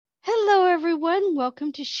everyone.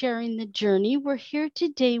 Welcome to Sharing the Journey. We're here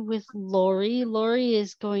today with Lori. Lori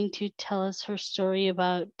is going to tell us her story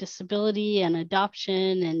about disability and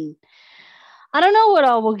adoption, and I don't know what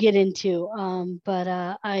all we'll get into.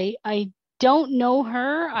 I don't know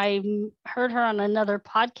her. I heard her on another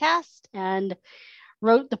podcast and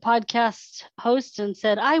wrote the podcast host and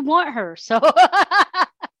said I want her. So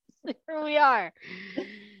here we are.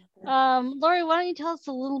 Lori, why don't you tell us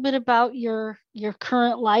a little bit about your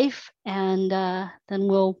current life, and then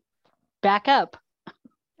we'll back up.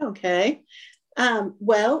 Okay.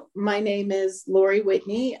 Well, my name is Lori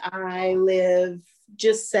Whitney. I live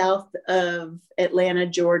just south of Atlanta,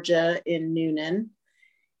 Georgia, in Newnan,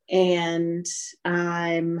 and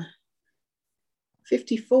I'm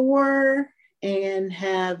 54 and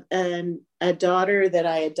have a daughter that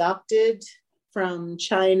I adopted from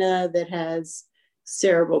China that has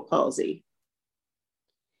cerebral palsy.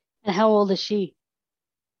 And how old is she?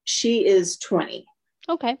 She is 20.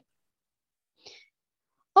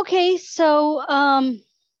 Okay, so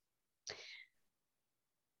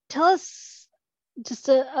tell us just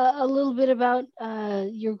a little bit about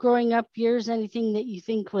your growing up years, anything that you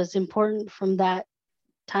think was important from that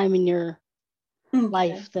time in your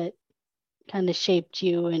life that kind of shaped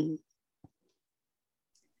you. And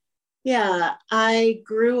yeah, I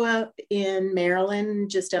grew up in Maryland,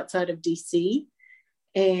 just outside of DC,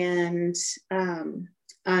 and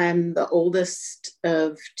I'm the oldest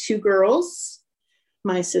of two girls.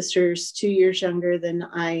 My sister's 2 years younger than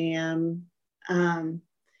I am.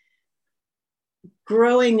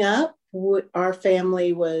 Growing up, our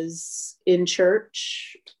family was in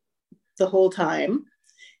church the whole time,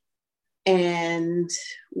 and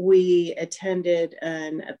we attended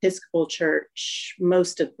an Episcopal church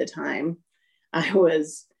most of the time.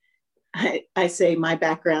 I say my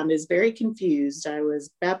background is very confused. I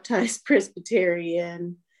was baptized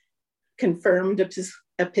Presbyterian, confirmed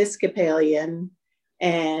Episcopalian,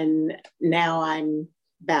 and now I'm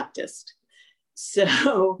Baptist.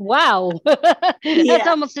 So wow, that's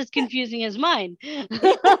almost as confusing as mine.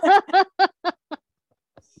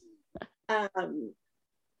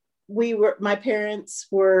 My parents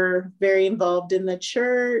were very involved in the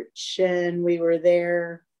church, and we were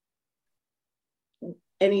there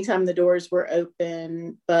anytime the doors were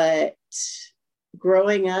open. But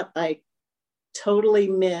growing up, I totally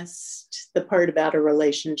missed the part about a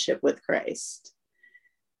relationship with Christ.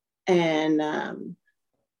 And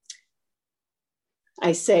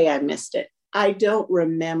I say I missed it. I don't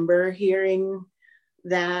remember hearing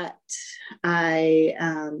that. I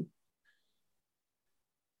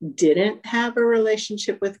didn't have a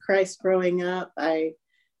relationship with Christ growing up.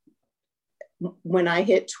 When I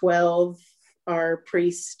hit 12, our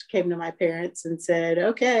priest came to my parents and said,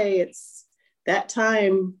 okay, it's that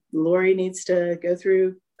time. Lori needs to go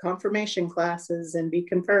through confirmation classes and be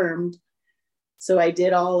confirmed. So I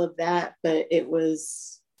did all of that, but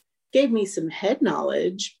gave me some head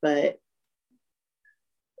knowledge, but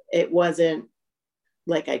it wasn't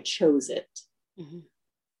like I chose it. Mm-hmm.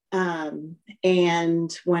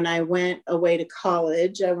 And when I went away to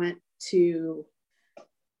college, I went to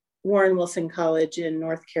Warren Wilson College in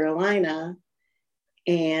North Carolina,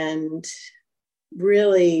 and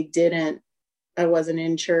really I wasn't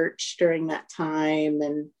in church during that time.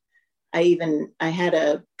 And I had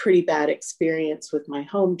a pretty bad experience with my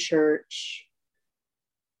home church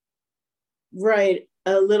right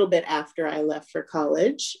a little bit after I left for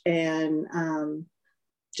college, and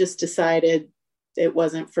just decided it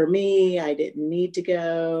wasn't for me. I didn't need to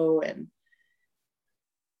go. And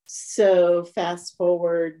so fast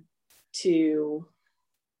forward to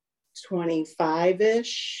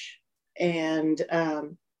 25-ish, and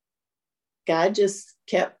God just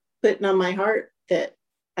kept putting on my heart that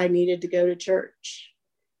I needed to go to church.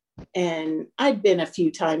 And I'd been a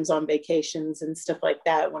few times on vacations and stuff like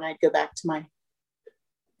that when I'd go back to my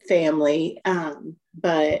family,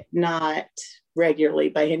 but not regularly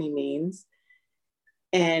by any means.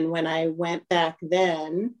 And when I went back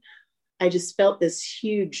then, I just felt this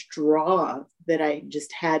huge draw that I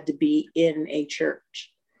just had to be in a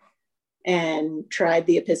church, and tried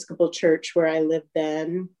the Episcopal church where I lived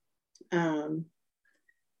then. And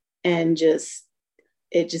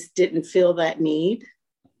it just didn't feel that need.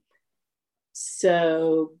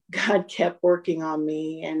 So God kept working on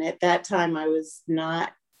me. And at that time, I was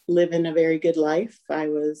not living a very good life. I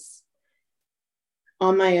was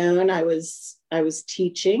on my own. I was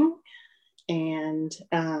teaching, and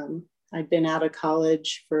I'd been out of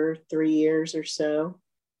college for 3 years or so.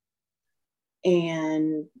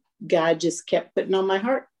 And God just kept putting on my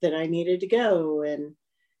heart that I needed to go. And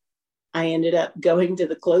I ended up going to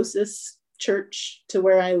the closest church to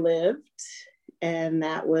where I lived and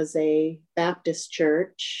that was a Baptist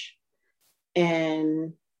church.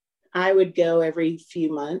 And I would go every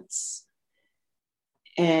few months,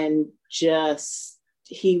 and just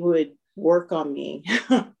he would work on me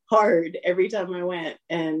hard every time I went,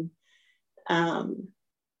 and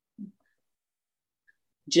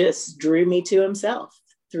just drew me to himself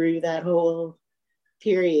through that whole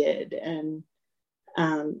period. And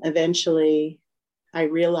eventually I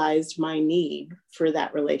realized my need for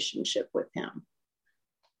that relationship with him.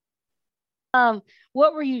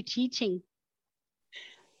 What were you teaching?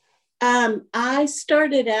 I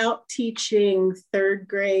started out teaching third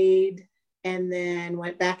grade and then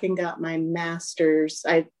went back and got my master's.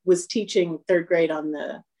 I was teaching third grade on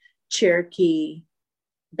the Cherokee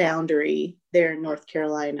boundary there in North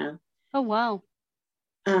Carolina. Oh, wow.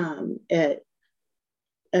 At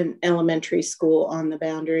an elementary school on the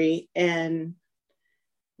boundary, and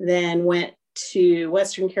then went to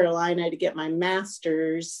Western Carolina to get my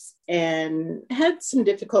master's and had some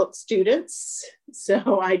difficult students.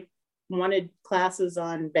 So I wanted classes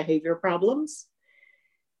on behavior problems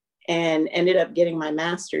and ended up getting my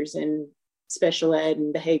master's in special ed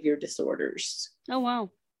and behavior disorders. Oh,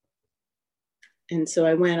 wow. And so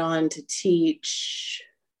I went on to teach.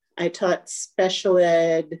 I taught special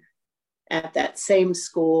ed at that same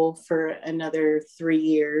school for another 3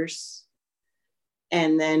 years,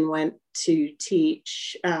 and then went to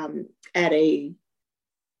teach at a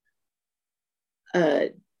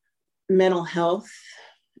mental health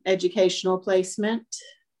educational placement.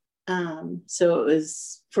 So it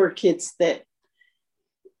was for kids that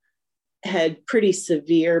had pretty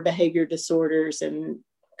severe behavior disorders and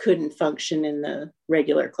couldn't function in the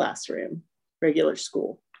regular classroom, regular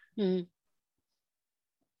school. Mm.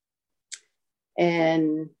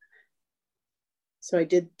 And so I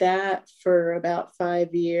did that for about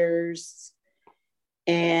 5 years.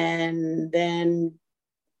 And then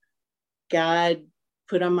God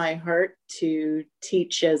put on my heart to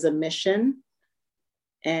teach as a mission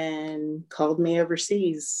and called me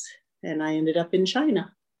overseas. And I ended up in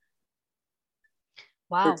China.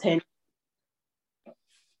 Wow.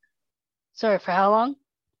 Sorry, for how long?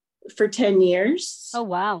 For 10 years. Oh,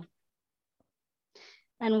 wow.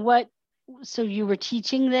 And so you were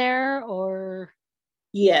teaching there, or?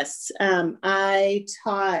 Yes, I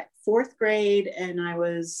taught fourth grade, and I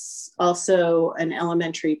was also an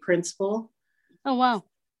elementary principal. Oh, wow.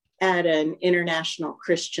 At an international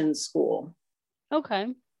Christian school. Okay.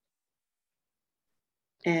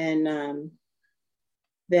 And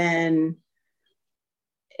then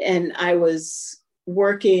I was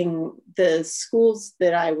working, the schools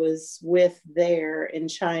that I was with there in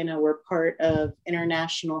China were part of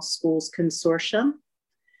International Schools Consortium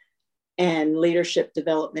and Leadership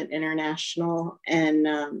Development International.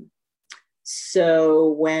 And so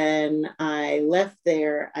when I left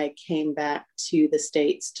there, I came back to the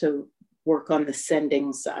States to work on the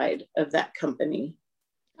sending side of that company.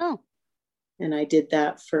 Oh. And I did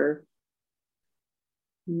that for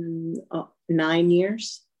 9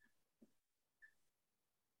 years.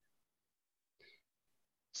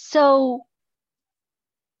 So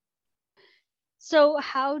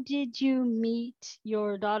how did you meet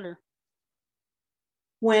your daughter?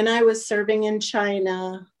 When I was serving in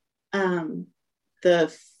China,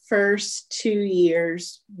 the first 2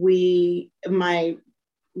 years, my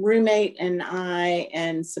roommate and I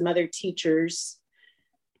and some other teachers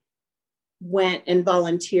went and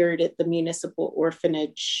volunteered at the municipal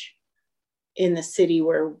orphanage in the city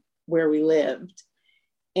where we lived.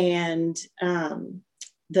 And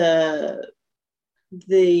the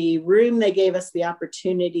room they gave us the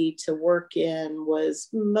opportunity to work in was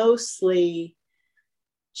mostly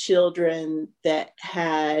children that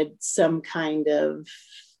had some kind of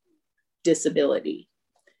disability.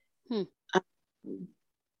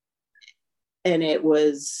 And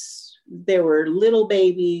there were little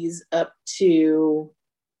babies up to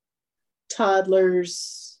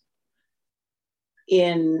toddlers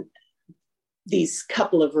in these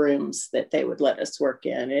couple of rooms that they would let us work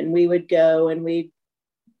in. And we would go and we'd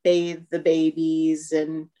bathe the babies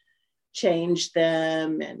and change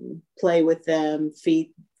them and play with them,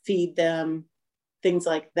 feed them, things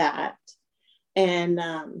like that. And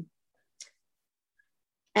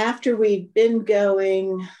after we'd been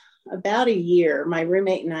going about a year, my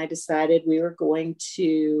roommate and I decided we were going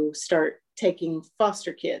to start taking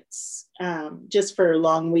foster kids, just for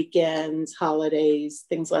long weekends, holidays,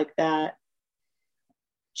 things like that,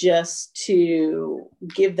 just to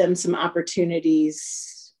give them some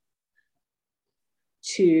opportunities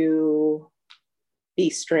to be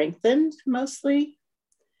strengthened mostly.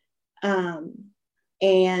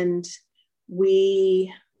 And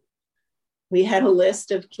we we had a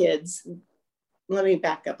list of kids. Let me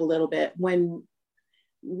back up a little bit.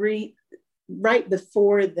 Right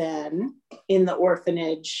before then, in the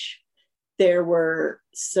orphanage, there were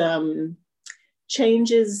some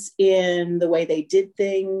changes in the way they did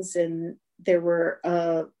things, and there were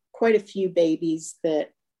quite a few babies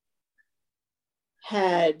that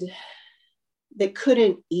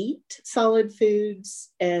couldn't eat solid foods,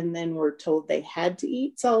 and then were told they had to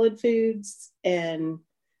eat solid foods, and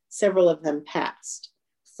several of them passed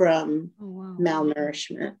from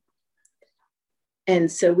malnourishment.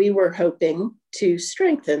 And so we were hoping to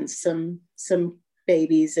strengthen some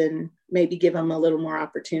babies and maybe give them a little more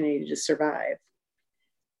opportunity to survive.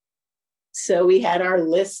 So we had our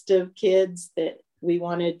list of kids that we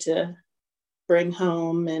wanted to bring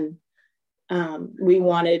home, and we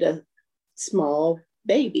wanted a small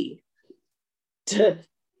baby to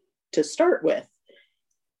start with.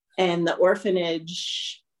 And the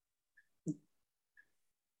orphanage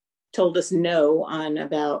told us no on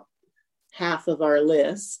about half of our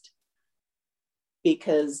list,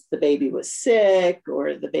 because the baby was sick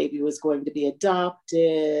or the baby was going to be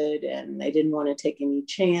adopted and they didn't want to take any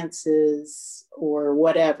chances or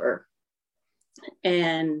whatever.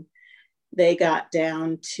 And they got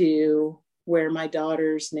down to where my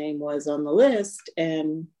daughter's name was on the list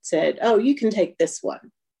and said, oh, you can take this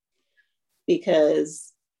one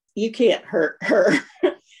because you can't hurt her.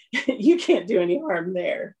 You can't do any harm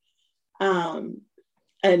there.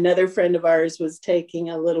 Another friend of ours was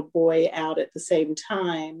taking a little boy out at the same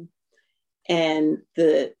time. And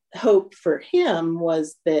the hope for him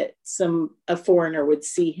was that a foreigner would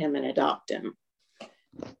see him and adopt him.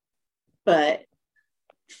 But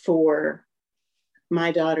for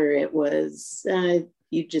my daughter, it was,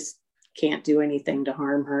 you just can't do anything to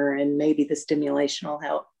harm her, and maybe the stimulation will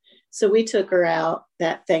help. So we took her out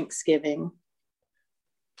that Thanksgiving.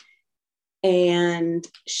 And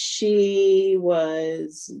she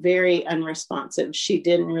was very unresponsive. She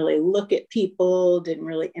didn't really look at people, didn't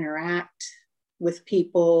really interact with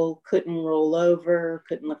people, couldn't roll over,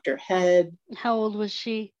 couldn't lift her head. How old was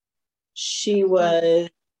she? She was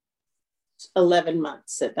 11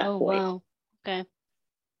 months at that point. Oh, wow. Okay.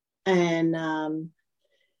 And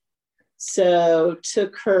so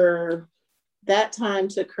took her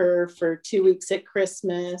for 2 weeks at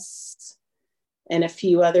Christmas and a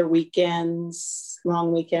few other weekends,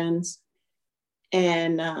 long weekends,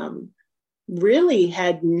 and really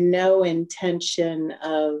had no intention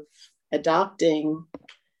of adopting,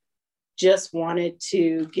 just wanted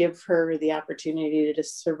to give her the opportunity to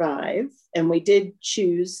survive. And we did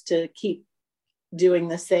choose to keep doing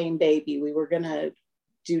the same baby. We were going to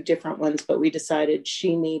do different ones, but we decided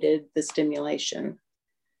she needed the stimulation.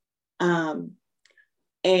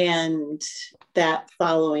 And that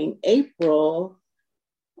following April,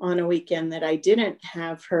 on a weekend that I didn't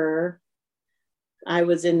have her, I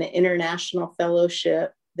was in the international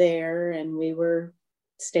fellowship there, and we were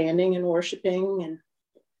standing and worshiping, and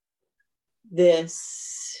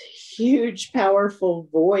this huge, powerful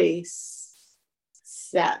voice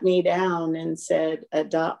sat me down and said,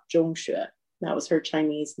 adopt Zhongshe. That was her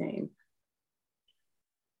Chinese name.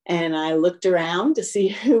 And I looked around to see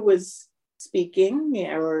who was speaking,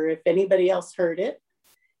 or if anybody else heard it.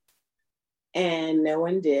 And no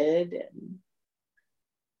one did.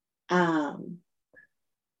 And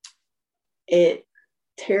it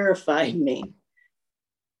terrified me.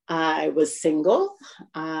 I was single.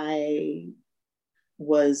 I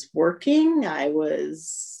was working. I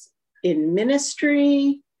was in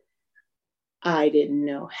ministry. I didn't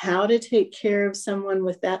know how to take care of someone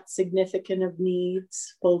with that significant of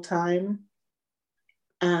needs full time.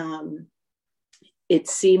 It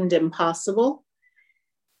seemed impossible.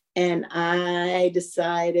 And I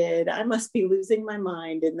decided I must be losing my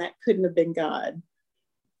mind, and that couldn't have been God,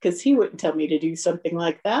 because he wouldn't tell me to do something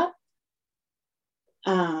like that.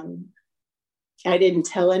 I didn't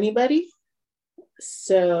tell anybody.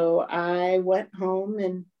 So I went home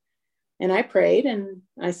and I prayed, and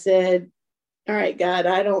I said, all right, God,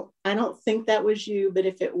 I don't think that was you, but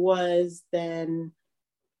if it was, then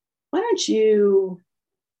why don't you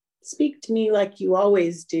speak to me like you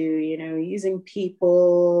always do, using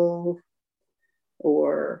people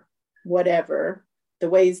or whatever, the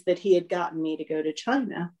ways that he had gotten me to go to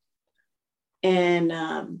China. And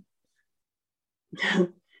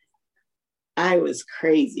I was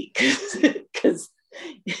crazy because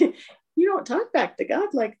you don't talk back to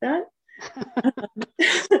God like that.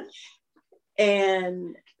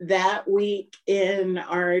 And that week in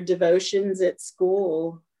our devotions at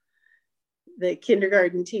school, the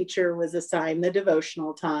kindergarten teacher was assigned the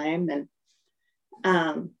devotional time,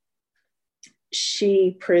 and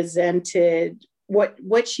she presented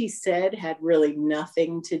what she said had really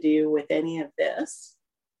nothing to do with any of this,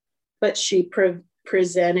 but she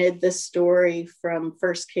presented the story from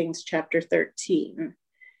 1 Kings chapter 13.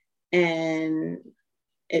 And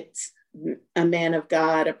it's a man of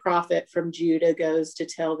God, a prophet from Judah, goes to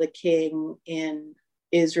tell the king in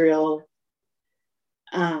Israel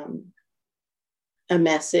a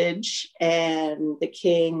message, and the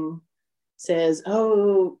king says,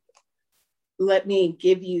 "Oh, let me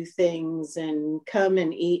give you things and come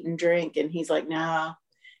and eat and drink." And he's like, "Nah,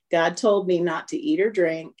 God told me not to eat or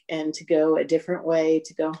drink and to go a different way,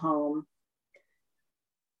 to go home."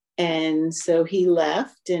 And so he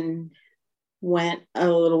left and went a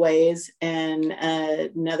little ways, and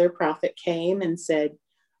another prophet came and said,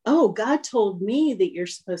 "Oh, God told me that you're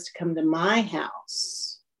supposed to come to my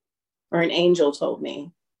house," or an angel told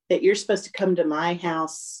me that you're supposed to come to my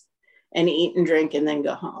house and eat and drink and then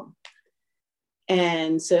go home.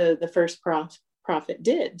 And so the first prophet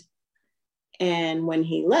did. And when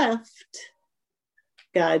he left,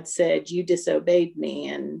 God said, "You disobeyed me,"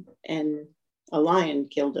 and a lion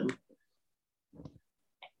killed him.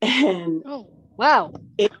 And oh, wow.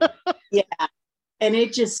 Yeah. And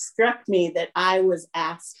it just struck me that I was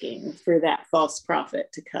asking for that false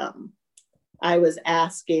prophet to come. I was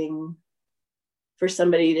asking for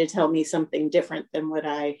somebody to tell me something different than what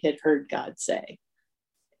I had heard God say.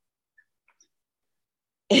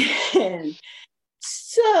 And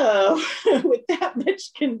so with that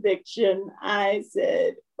much conviction, I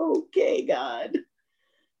said, "Okay, God,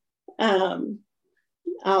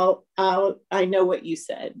 I know what you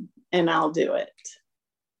said, and I'll do it."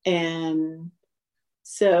 And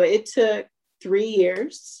so it took 3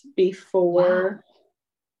 years before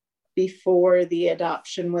the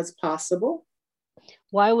adoption was possible.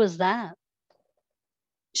 Why was that?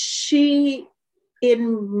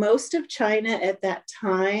 In most of China at that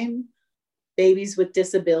time, babies with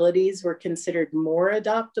disabilities were considered more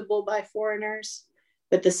adoptable by foreigners,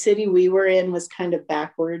 but the city we were in was kind of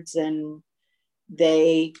backwards, and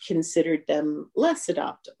they considered them less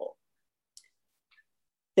adoptable.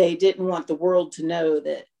 They didn't want the world to know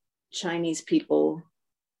that Chinese people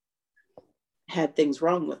had things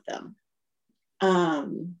wrong with them.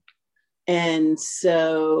 And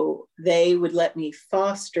so they would let me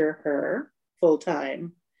foster her full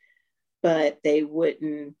time, but they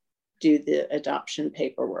wouldn't do the adoption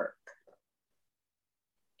paperwork.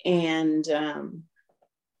 And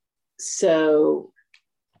so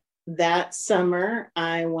that summer,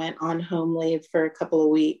 I went on home leave for a couple of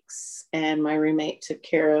weeks, and my roommate took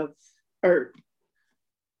care of, or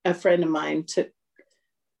a friend of mine took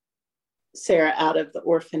Sarah out of the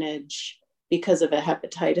orphanage because of a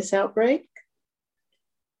hepatitis outbreak.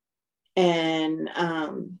 And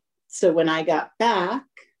so when I got back,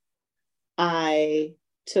 I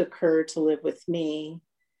took her to live with me.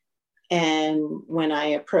 And when I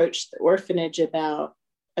approached the orphanage about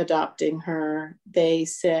adopting her, they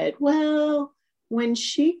said, "Well, when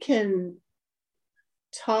she can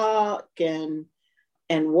talk and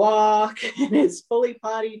walk and is fully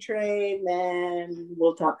potty trained, then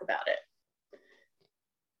we'll talk about it."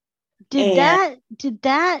 Did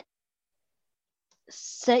that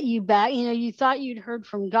set you back? You thought you'd heard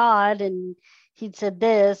from God and he'd said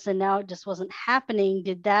this, and now it just wasn't happening.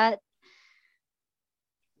 Did that?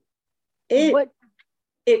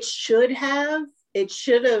 It should have. It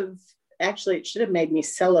should have made me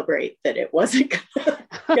celebrate that it wasn't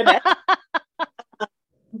gonna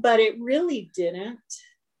but it really didn't.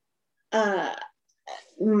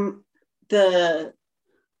 The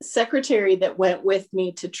secretary that went with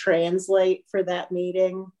me to translate for that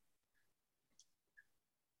meeting,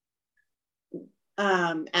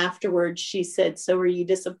 afterwards she said, "So are you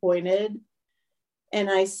disappointed?" And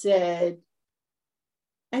I said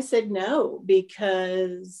no,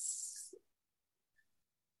 because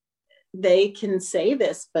they can say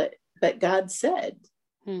this, but God said.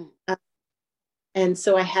 And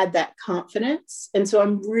so I had that confidence. And so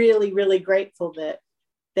I'm really, really grateful that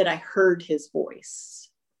I heard his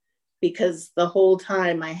voice, because the whole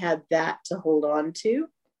time I had that to hold on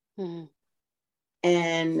to.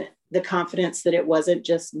 And the confidence that it wasn't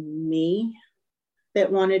just me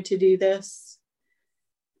that wanted to do this.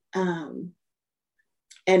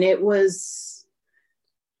 And it was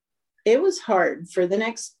hard for the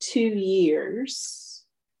next 2 years.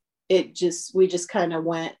 We just kind of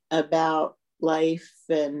went about life,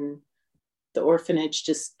 and the orphanage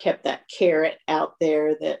just kept that carrot out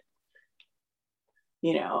there that,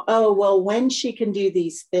 "Oh, well, when she can do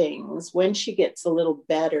these things, when she gets a little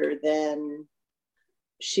better, then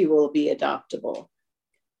she will be adoptable."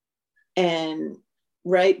 And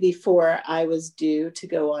right before I was due to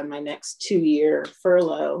go on my next 2-year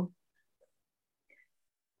furlough,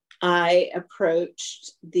 I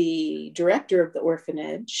approached the director of the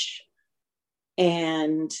orphanage,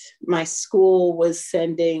 and my school was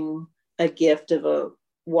sending a gift of a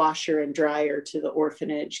washer and dryer to the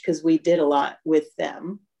orphanage because we did a lot with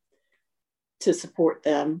them to support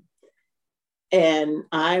them. And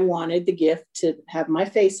I wanted the gift to have my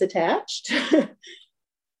face attached.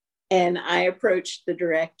 And I approached the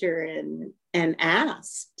director and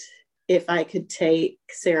asked if I could take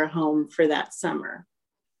Sarah home for that summer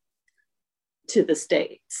to the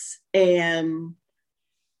States. And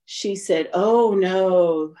she said, "Oh,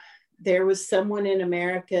 no, there was someone in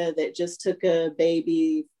America that just took a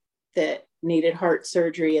baby that needed heart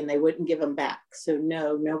surgery and they wouldn't give them back. So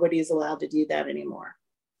no, nobody's allowed to do that anymore."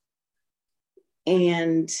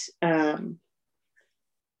 And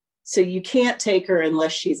so you can't take her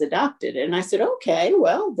unless she's adopted. And I said, "Okay,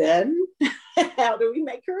 well then, how do we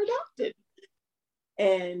make her adopted?"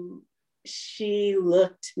 And she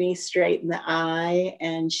looked me straight in the eye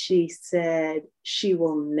and she said, "She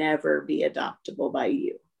will never be adoptable by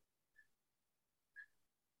you."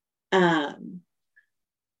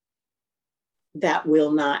 That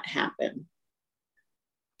will not happen.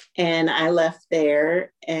 And I left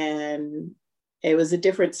there, and it was a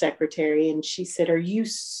different secretary, and she said, are you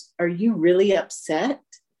really upset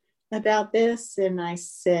about this?" And I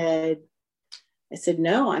said,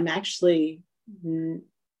 "No, I'm actually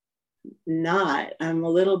not. I'm a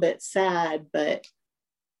little bit sad, but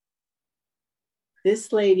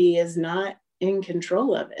this lady is not in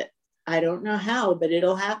control of it. I don't know how, but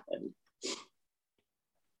it'll happen."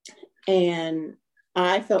 And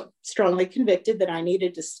I felt strongly convicted that I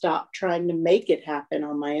needed to stop trying to make it happen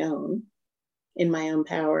on my own, in my own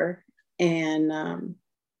power. And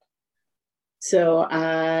so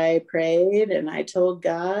I prayed and I told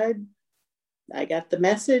God, I got the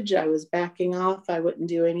message, I was backing off, I wouldn't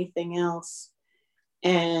do anything else.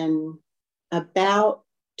 And about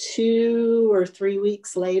 2 or 3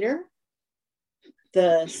 weeks later,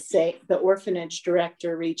 the orphanage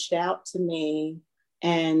director reached out to me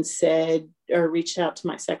and said, or reached out to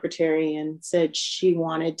my secretary and said she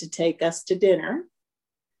wanted to take us to dinner.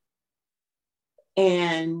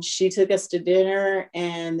 And she took us to dinner,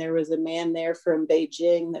 and there was a man there from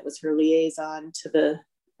Beijing that was her liaison to the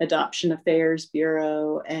Adoption Affairs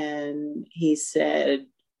Bureau. And he said,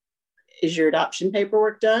 "Is your adoption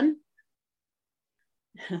paperwork done?"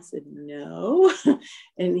 I said, "No."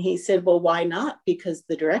 And he said, "Well, why not? Because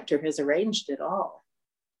the director has arranged it all."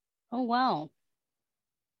 Oh, wow.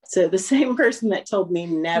 So the same person that told me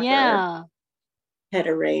never had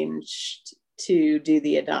arranged to do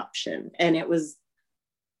the adoption. And it was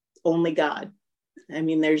only God. I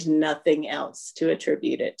mean, there's nothing else to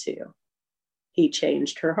attribute it to. He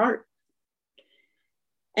changed her heart.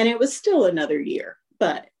 And it was still another year,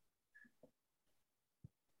 but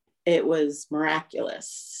it was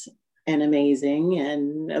miraculous and amazing.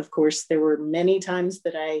 And of course, there were many times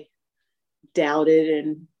that I doubted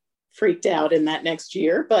and freaked out in that next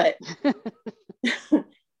year, but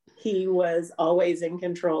he was always in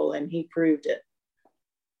control, and he proved it.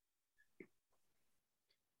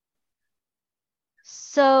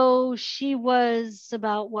 So she was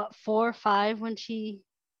about what, 4 or 5 when she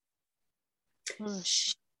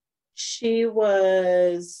was? She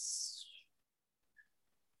was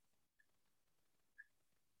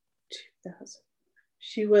 2000.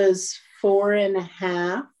 She was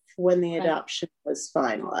 4.5 when the adoption was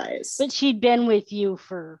finalized. But she'd been with you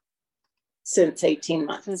since 18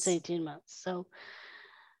 months. So,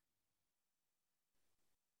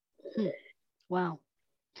 wow.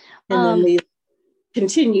 And then we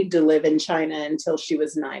continued to live in China until she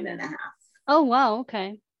was 9.5. Oh, wow.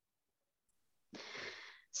 Okay.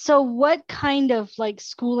 So what kind of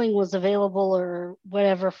schooling was available or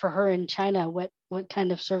whatever for her in China? What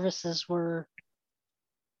kind of services were?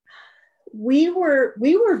 We were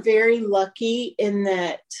very lucky in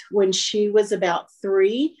that when she was about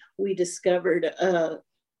 3, we discovered a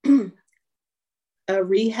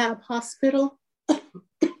rehab hospital.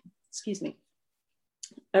 Excuse me.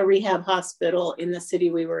 A rehab hospital in the city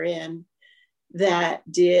we were in that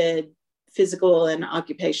did physical and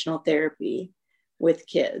occupational therapy with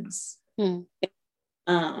kids.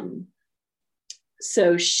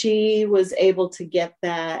 So she was able to get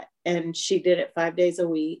that, and she did it 5 days a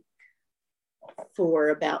week for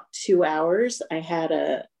about 2 hours. I had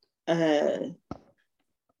a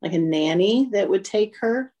nanny that would take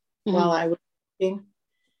her while I was working.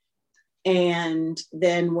 And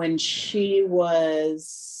then when she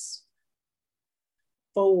was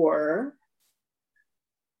 4,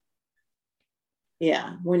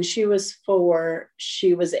 Yeah. When she was 4,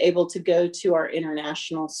 she was able to go to our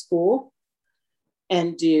international school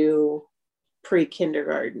and do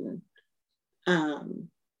pre-kindergarten.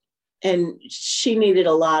 And she needed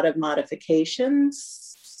a lot of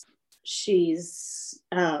modifications. She's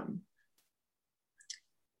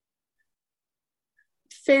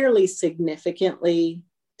fairly significantly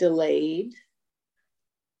delayed.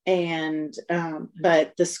 And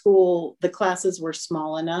but the classes were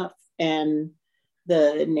small enough, and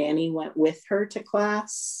the nanny went with her to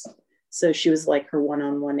class, so she was like her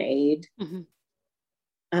one-on-one aide.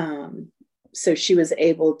 So she was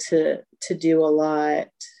able to do a lot,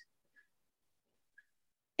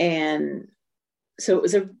 and so it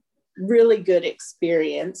was a really good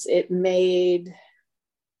experience.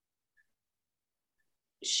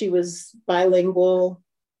 She was bilingual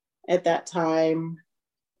at that time,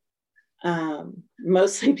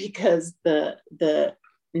 mostly because the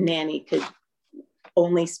nanny could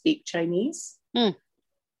only speak Chinese.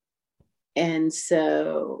 And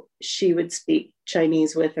so she would speak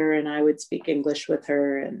Chinese with her, and I would speak English with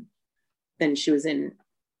her. And then she was in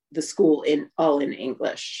the school all in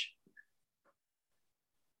English.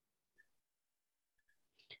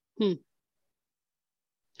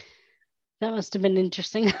 That must have been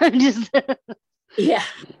interesting. Yeah.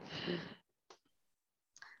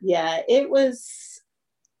 Yeah, it was.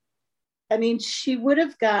 I mean, she would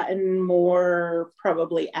have gotten more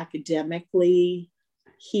probably academically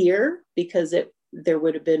here, because there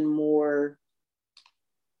would have been more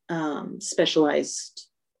specialized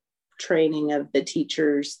training of the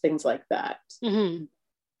teachers, things like that.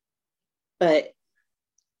 But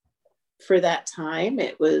for that time,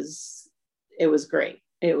 it was great.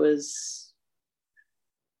 It was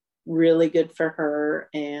really good for her.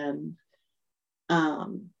 And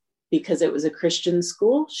because it was a Christian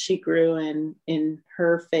school, she grew in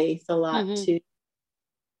her faith a lot too.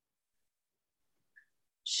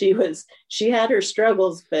 She had her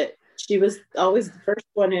struggles, but she was always the first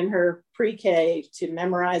one in her pre-K to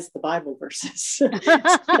memorize the Bible verses,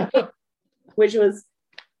 which was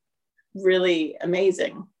really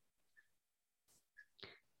amazing.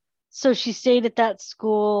 So she stayed at that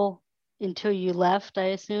school until you left, I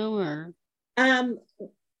assume, or?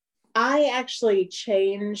 I actually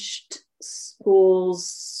changed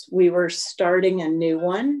schools. We were starting a new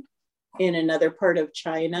one in another part of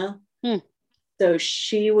China. So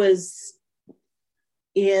she was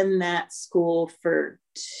in that school for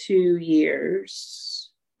 2 years.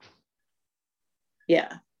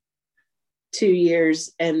 Yeah, 2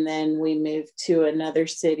 years. And then we moved to another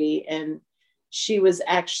city, and she was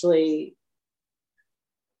actually,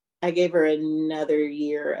 I gave her another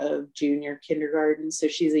year of junior kindergarten. So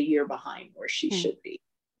she's a year behind where she should be.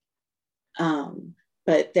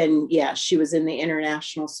 But then, yeah, she was in the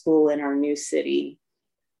international school in our new city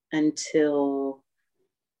until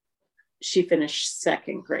she finished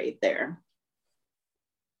 2nd grade there.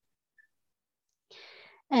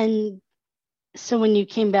 And so when you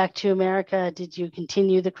came back to America, did you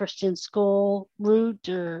continue the Christian school route,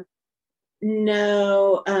 or?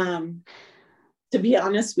 No, to be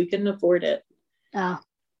honest, we couldn't afford it.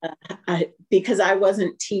 Because I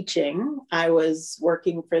wasn't teaching. I was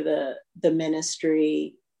working for the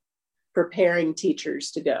ministry, preparing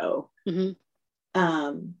teachers to go.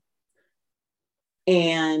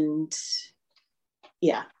 And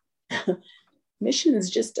yeah,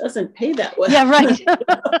 missions just doesn't pay that well. Yeah, right.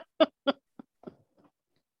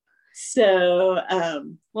 So,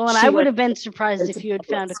 well, and I would have been surprised if you had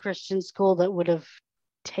found a Christian school that would have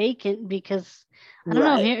taken, because I don't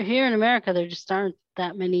know, here in America, there just aren't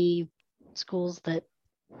that many schools that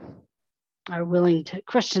are willing to,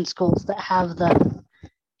 Christian schools that have the,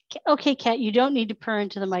 okay, Kat, you don't need to purr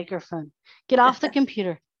into the microphone. Get off the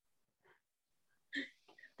computer.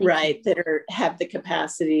 Right, that have the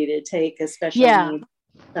capacity to take a special need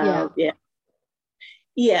child. Yeah.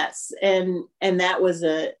 Yes, and that was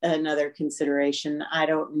another consideration. I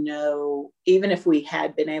don't know, even if we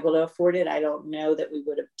had been able to afford it, I don't know that we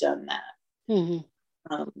would have done that.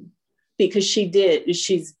 Because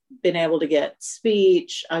she's been able to get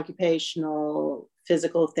speech, occupational,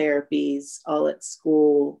 physical therapies all at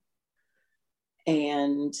school,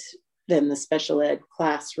 and then the special ed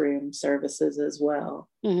classroom services as well.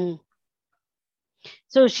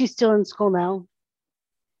 So is she still in school now?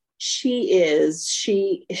 She is.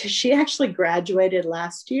 She actually graduated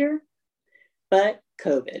last year, but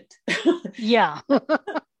COVID. Yeah.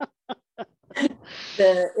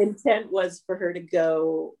 The intent was for her to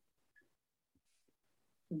go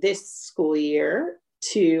this school year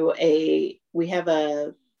to we have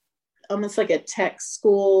almost like a tech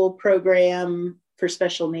school program for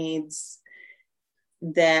special needs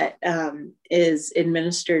that is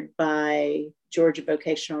administered by Georgia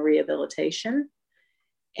Vocational Rehabilitation.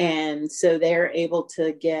 And so they're able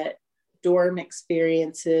to get dorm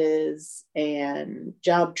experiences and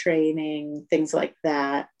job training, things like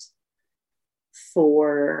that,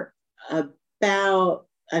 for about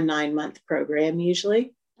a 9-month program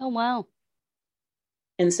usually. Oh, wow.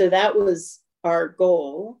 And so that was our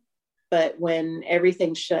goal. But when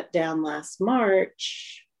everything shut down last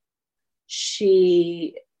March,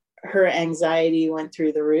 her anxiety went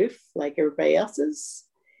through the roof like everybody else's.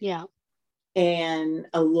 Yeah. And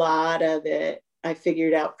a lot of it, I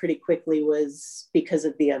figured out pretty quickly, was because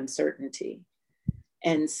of the uncertainty.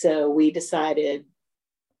 And so we decided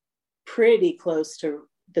pretty close to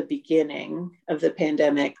the beginning of the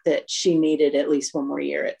pandemic that she needed at least one more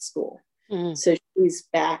year at school. Mm-hmm. So she's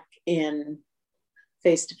back in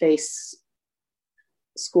face-to-face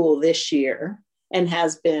school this year and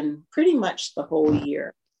has been pretty much the whole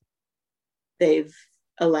year. They've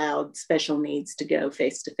allowed special needs to go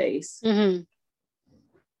face-to-face. Mm-hmm.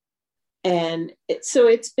 And so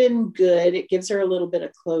it's been good. It gives her a little bit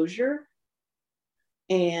of closure.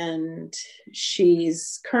 And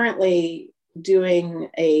she's currently doing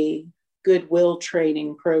a Goodwill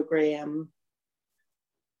training program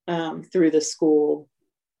through the school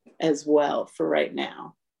as well for right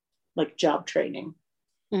now, like job training.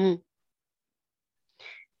 Mm-hmm.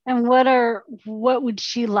 And what would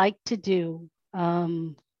she like to do?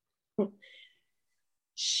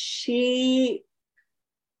 She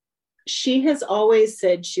has always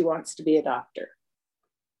said she wants to be a doctor.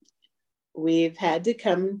 We've had to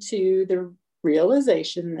come to the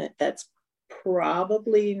realization that that's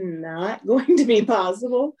probably not going to be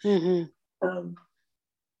possible. Mm-hmm.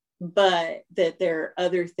 But that there are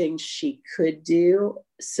other things she could do.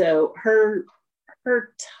 So her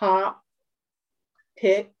top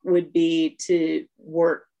pick would be to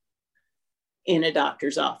work in a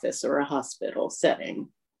doctor's office or a hospital setting.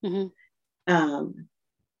 Mm-hmm.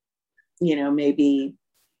 Maybe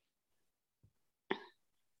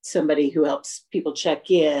somebody who helps people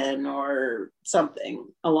check in or something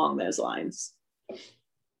along those lines.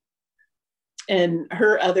 And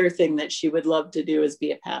her other thing that she would love to do is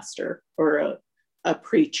be a pastor or a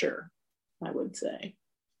preacher, I would say.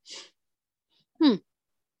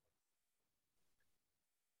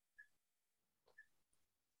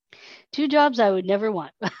 2 jobs I would never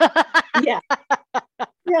want. Yeah,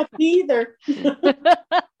 me either.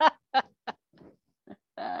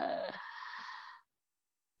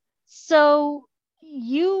 So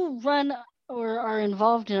you run or are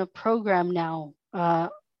involved in a program now,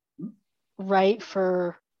 right?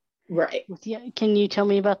 Right. Can you tell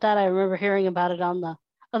me about that? I remember hearing about it on the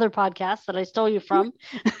other podcast that I stole you from.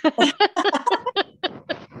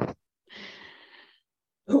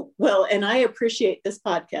 Well, and I appreciate this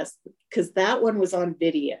podcast because that one was on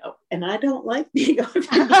video, and I don't like being on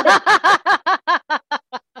video.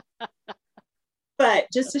 But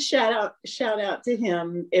just a shout out to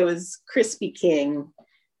him. It was Crispy King,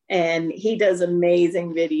 and he does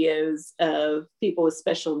amazing videos of people with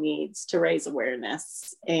special needs to raise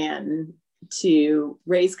awareness and to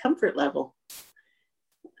raise comfort level.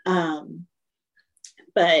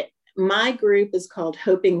 But my group is called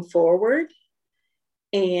Hoping Forward,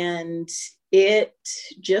 and it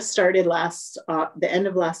just started the end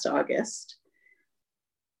of last August.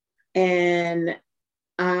 And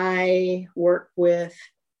I work with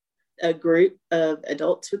a group of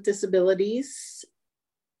adults with disabilities,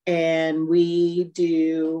 and we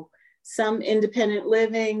do some independent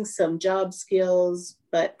living, some job skills,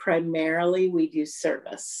 but primarily we do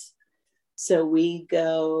service. So we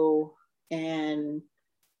go and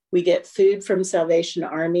we get food from Salvation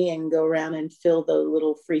Army and go around and fill the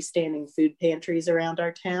little freestanding food pantries around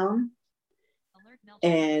our town.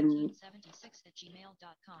 And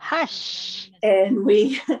hush. And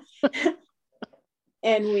we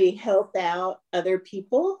help out other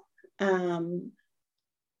people.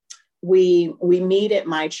 We meet at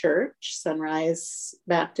my church, Sunrise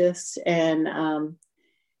Baptist, and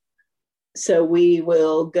so we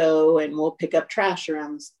will go and we'll pick up trash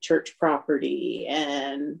around church property,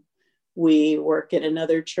 and we work at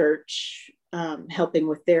another church helping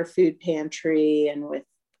with their food pantry and with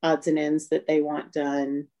odds and ends that they want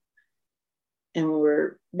done. And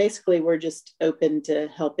we're just open to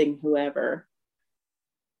helping whoever.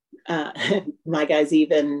 My guys,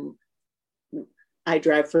 even I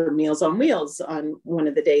drive for Meals on Wheels on one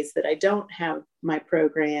of the days that I don't have my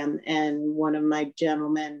program. And one of my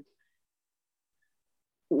gentlemen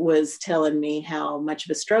was telling me how much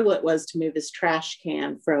of a struggle it was to move his trash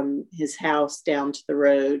can from his house down to the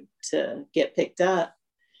road to get picked up.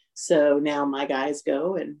 So now my guys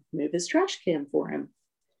go and move his trash can for him.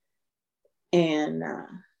 And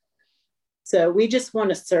so we just want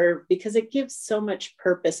to serve because it gives so much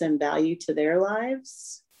purpose and value to their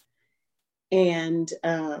lives. And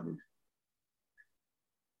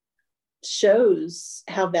shows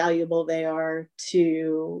how valuable they are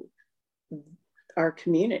to our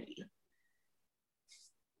community.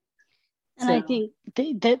 And so, I think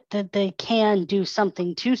that they can do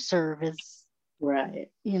something to serve is right.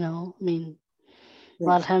 You know, I mean, a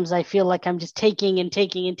lot of times I feel like I'm just taking and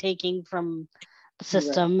taking and taking from the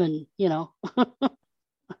system, right. And, you know.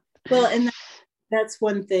 Well, and that's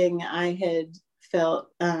one thing I had felt,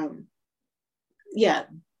 yeah,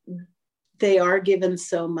 they are given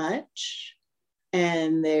so much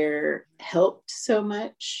and they're helped so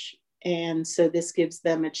much. And so this gives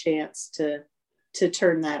them a chance to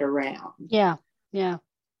turn that around. Yeah. Yeah.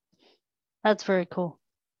 That's very cool.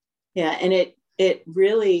 Yeah. And it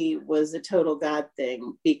really was a total God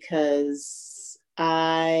thing because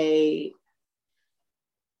I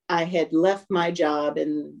had left my job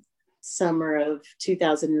in summer of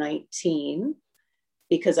 2019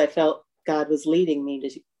 because I felt God was leading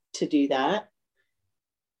me to do that.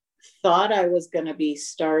 Thought I was going to be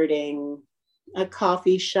starting a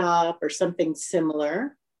coffee shop or something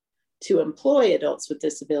similar to employ adults with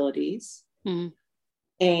disabilities. Mm-hmm.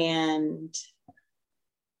 And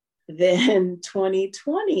then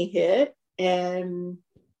 2020 hit, and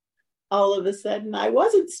all of a sudden I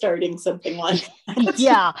wasn't starting something like that.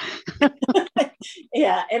 Yeah.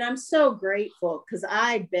 Yeah. And I'm so grateful because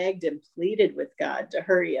I begged and pleaded with God to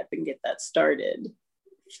hurry up and get that started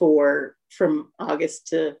from August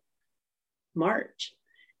to March.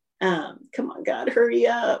 Come on, God, hurry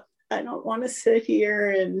up. I don't want to sit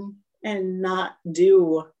here and not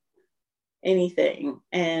do anything.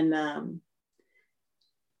 And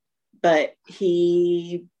but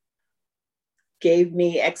he gave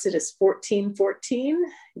me Exodus 14:14.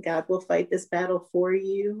 God will fight this battle for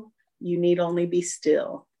you. You need only be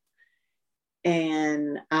still.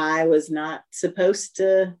 And I was not supposed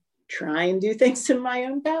to try and do things in my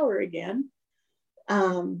own power again.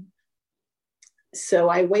 So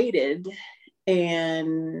I waited,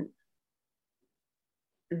 and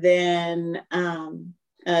then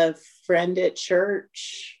a friend at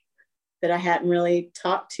church that I hadn't really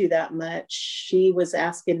talked to that much, she was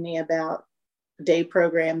asking me about day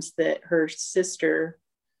programs that her sister,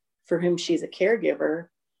 for whom she's a caregiver,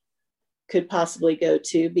 could possibly go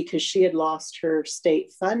to because she had lost her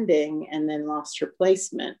state funding and then lost her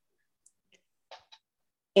placement.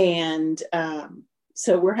 And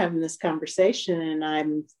so we're having this conversation, and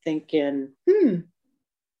I'm thinking,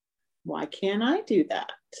 why can't I do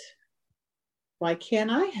that? Why can't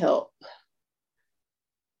I help?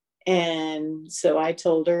 And so I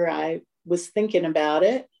told her I was thinking about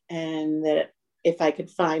it, and that if I could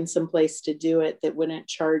find some place to do it that wouldn't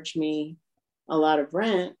charge me a lot of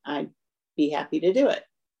rent, I'd be happy to do it.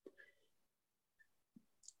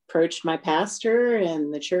 Approached my pastor,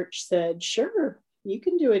 and the church said, sure, you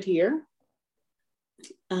can do it here.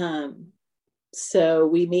 So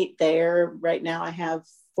we meet there. Right now I have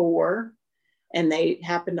 4, and they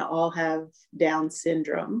happen to all have Down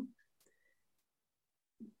syndrome.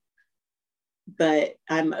 But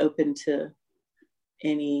I'm open to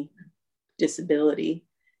any disability.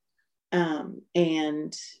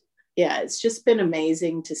 And yeah, it's just been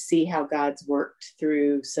amazing to see how God's worked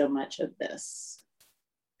through so much of this.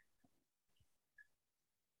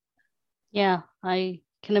 Yeah, I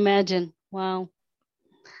can imagine. Wow.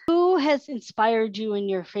 Who has inspired you in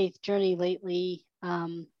your faith journey lately?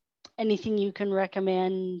 Anything you can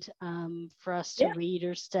recommend for us to read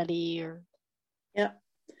or study? Or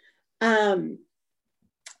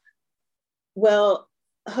well,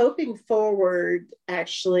 Hoping Forward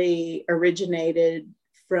actually originated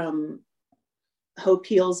from Hope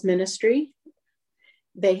Heals Ministry.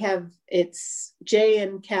 They have, it's Jay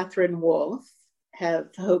and Catherine Wolf have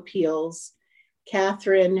Hope Heals.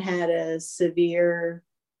 Catherine had a severe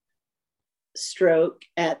stroke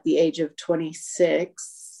at the age of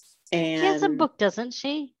 26. And she has a book, doesn't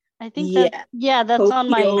she? I think that's Hope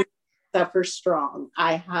on Heals, my Suffer Strong.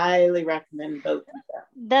 I highly recommend both of them.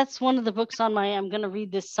 That's one of the books on my I'm going to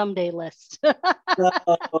read this someday list.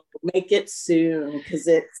 Make it soon because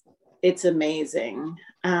it's amazing.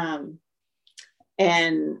 And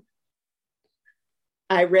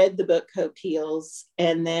I read the book Hope Heals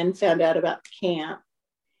and then found out about the camp,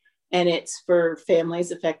 and it's for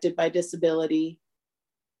families affected by disability.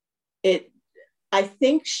 I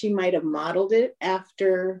think she might have modeled it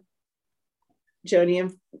after Johnny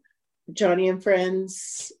and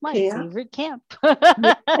Friends. My favorite camp.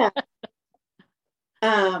 Yeah.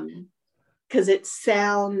 Because it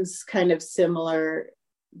sounds kind of similar.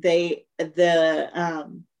 The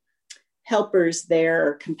helpers there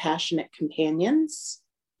are compassionate companions.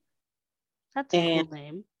 That's a cool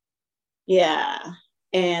name. Yeah.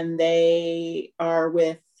 And they are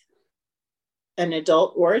with an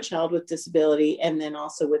adult or a child with disability, and then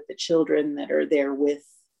also with the children that are there with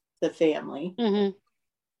the family.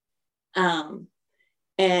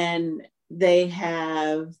 And they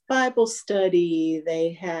have Bible study,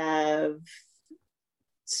 they have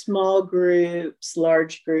small groups,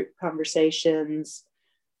 large group conversations.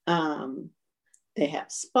 They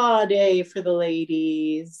have spa day for the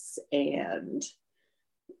ladies, and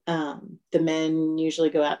the men usually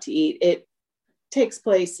go out to eat. It takes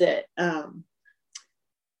place at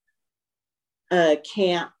a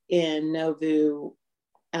camp in Nauvoo,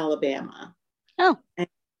 Alabama. Oh. And,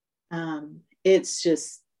 it's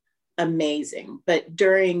just amazing. But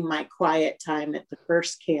during my quiet time at the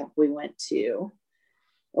first camp we went to,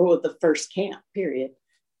 or the first camp period,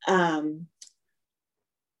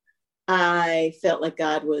 I felt like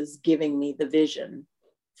God was giving me the vision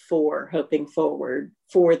for Hoping Forward,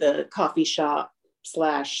 for the coffee shop /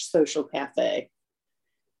 social cafe,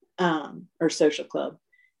 or social club.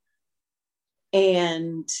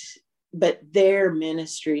 But their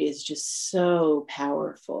ministry is just so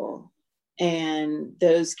powerful. And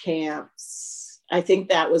those camps, I think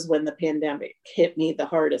that was when the pandemic hit me the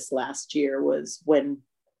hardest last year, was when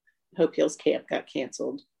Hope Hills Camp got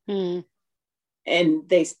canceled. And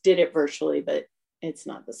they did it virtually, but it's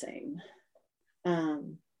not the same.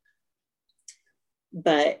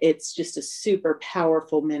 But it's just a super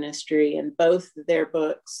powerful ministry. And both their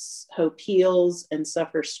books, Hope Heals and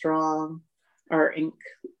Suffer Strong, are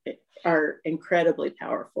incredibly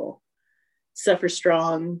powerful. Suffer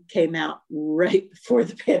Strong came out right before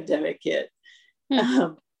the pandemic hit.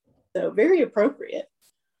 So very appropriate,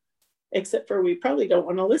 except for we probably don't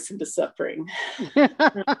want to listen to suffering.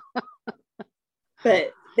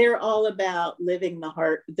 But they're all about living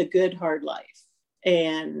the good, hard life,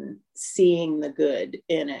 and seeing the good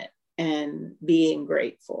in it and being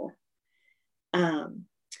grateful.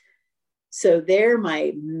 So they're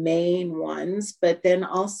my main ones. But then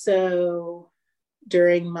also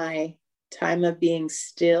during my time of being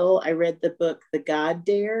still, I read the book The God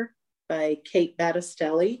Dare by Kate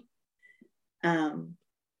Battistelli.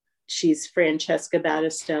 She's Francesca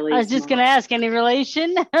Battistelli's I was just going to ask, any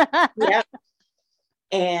relation? Yep.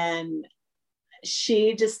 And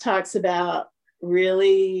she just talks about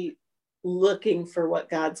really looking for what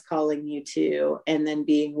God's calling you to, and then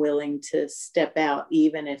being willing to step out,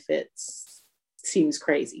 even if it seems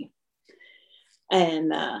crazy.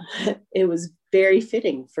 And it was very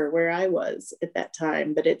fitting for where I was at that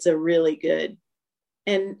time. But it's a really good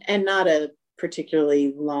and not a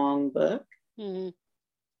particularly long book. And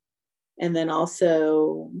then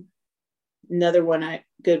also another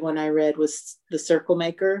good one I read was The Circle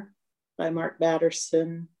Maker by Mark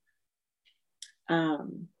Batterson.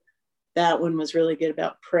 That one was really good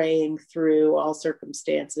about praying through all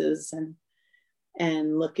circumstances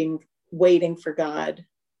and waiting for God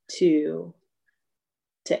to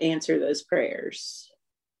answer those prayers.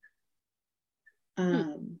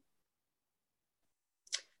 And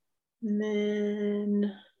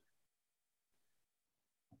then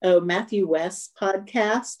Matthew West's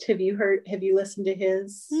podcast. Have you listened to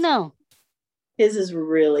his? No. His is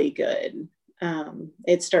really good.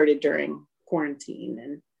 It started during quarantine,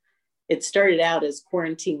 and it started out as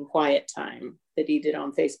Quarantine Quiet Time that he did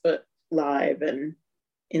on Facebook Live and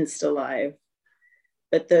Insta Live.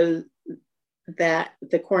 But the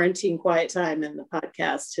Quarantine Quiet Time and the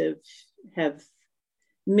podcast have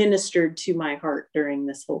ministered to my heart during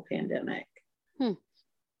this whole pandemic.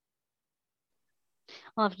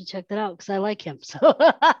 I'll have to check that out because I like him. So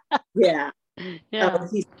yeah. Oh,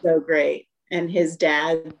 he's so great. And his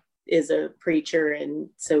dad is a preacher, and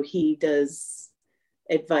so he does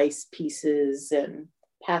advice pieces and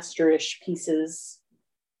pastorish pieces.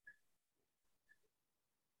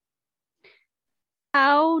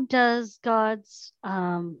 How does God's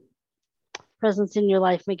presence in your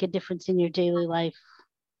life make a difference in your daily life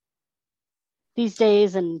these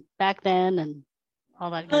days and back then and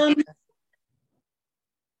all that good stuff?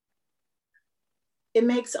 It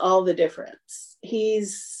makes all the difference.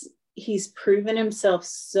 He's proven himself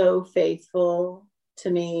so faithful to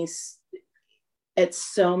me at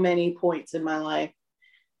so many points in my life.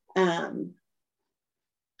 I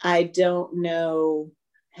don't know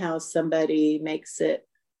how somebody makes it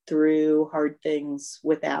through hard things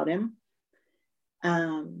without him.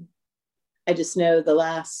 I just know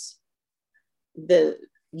the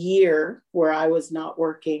year where I was not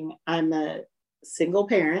working, I'm a single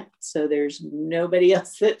parent, so there's nobody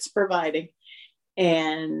else that's providing.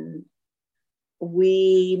 And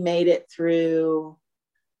we made it through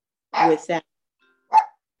without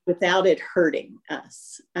it hurting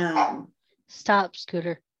us. Stop,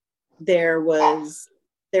 Scooter. There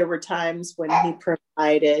were times when he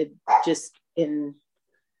provided just in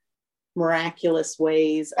miraculous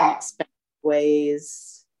ways, unexpected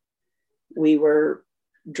ways. We were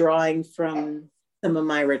drawing from some of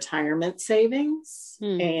my retirement savings.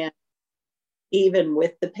 And even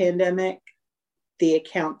with the pandemic, the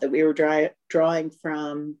account that we were drawing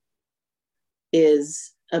from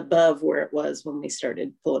is above where it was when we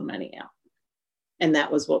started pulling money out. And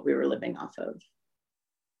that was what we were living off of.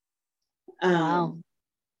 Wow.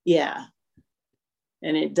 Yeah.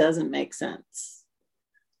 And it doesn't make sense.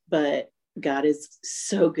 But God is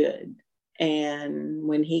so good. And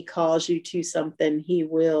when he calls you to something, he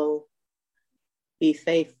will be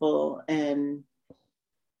faithful and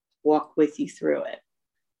walk with you through it.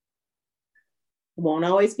 Won't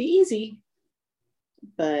always be easy,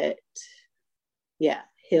 but yeah,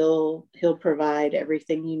 he'll provide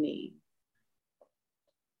everything you need.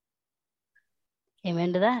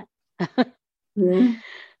 Amen to that. Mm-hmm.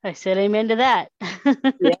 I said amen to that.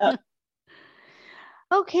 Yeah.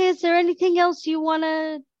 Okay, is there anything else you want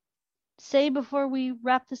to say before we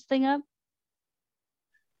wrap this thing up?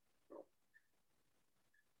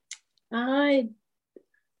 I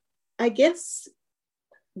guess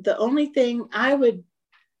the only thing I would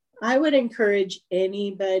encourage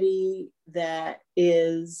anybody that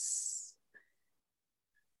is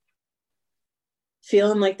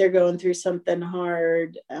feeling like they're going through something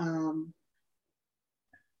hard,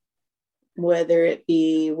 whether it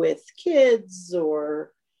be with kids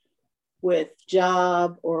or with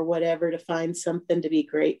job or whatever, to find something to be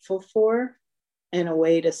grateful for and a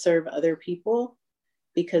way to serve other people,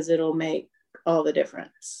 because it'll make all the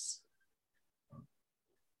difference.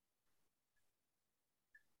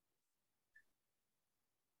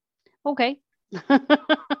 Okay.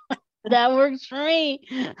 That works for me.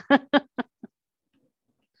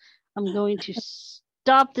 I'm going to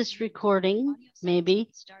stop this recording, maybe.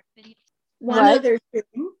 One other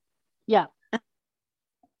thing. Yeah.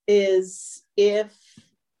 Is if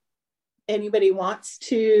anybody wants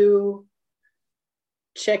to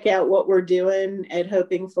check out what we're doing at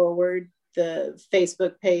Hoping Forward, the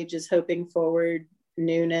Facebook page is Hoping Forward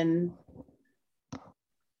Noonan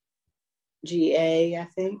GA, I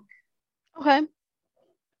think. Okay.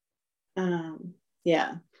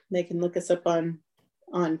 Yeah, they can look us up on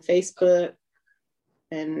Facebook,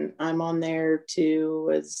 and I'm on there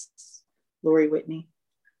too as Lori Whitney.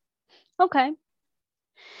 Okay.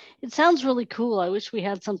 It sounds really cool. I wish we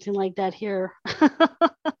had something like that here.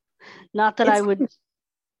 Not that I would.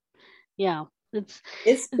 Yeah,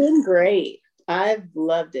 it's been great. I've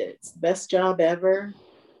loved it. It's the best job ever.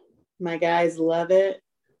 My guys love it.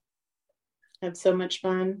 Have so much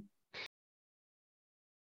fun.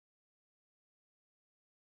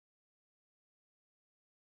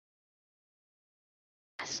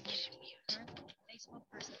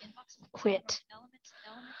 Quit.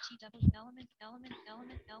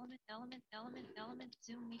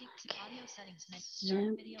 Zoom meeting audio settings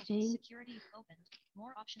start video security opened.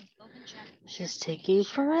 More options open chat. Just taking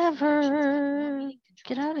forever.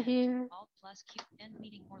 Get out of here. Alt plus Q end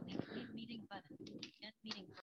meeting or leave meeting button. End meeting.